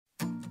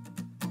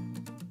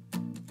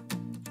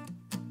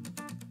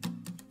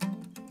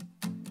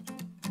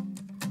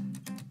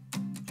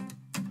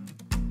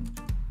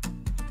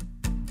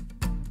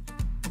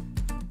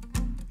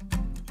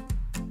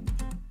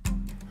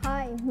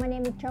Hi, my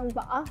name is Tran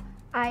Vo.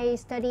 I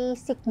study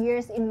 6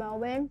 years in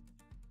Melbourne.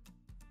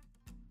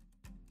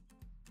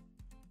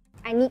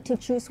 I need to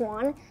choose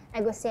one.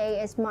 I would say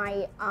it's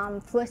my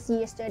first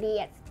year study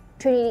at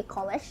Trinity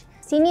College.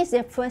 Since it's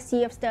the first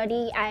year of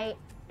study,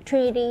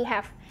 Trinity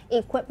have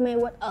equipped me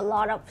with a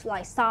lot of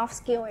soft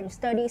skill and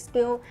study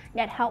skill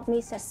that help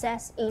me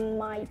success in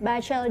my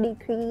bachelor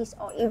degrees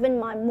or even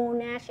my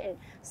Monash, and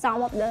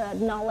some of the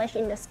knowledge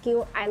and the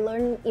skill I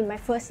learned in my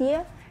first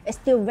year is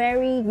still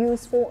very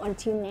useful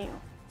until now.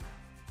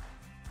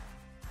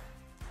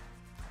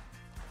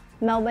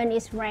 Melbourne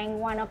is ranked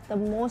one of the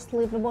most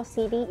livable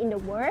city in the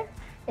world.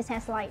 It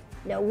has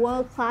the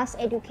world-class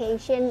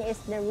education is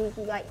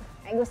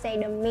I would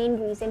say the main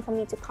reason for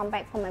me to come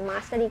back for my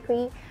master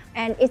degree,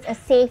 and it's a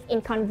safe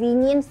and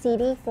convenient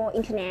city for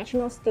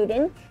international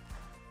students.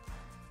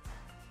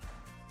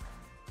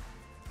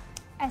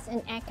 As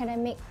an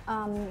academic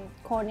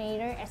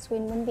coordinator at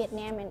Swinburne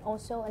Vietnam and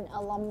also an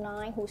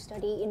alumni who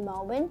study in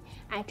Melbourne,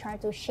 I try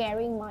to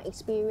sharing my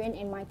experience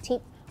and my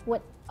tip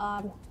with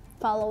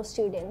fellow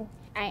students.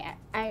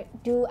 I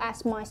do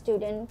ask my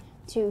students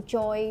to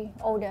join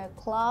all the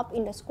club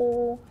in the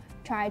school,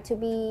 try to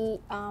be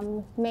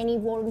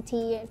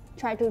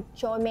try to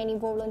join many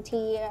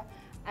volunteer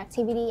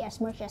activity as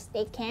much as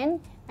they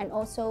can, and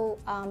also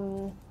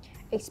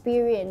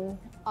experience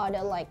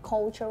other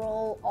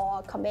cultural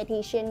or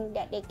competition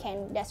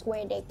that's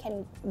where they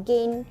can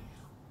gain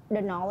the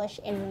knowledge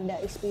and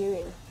the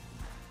experience.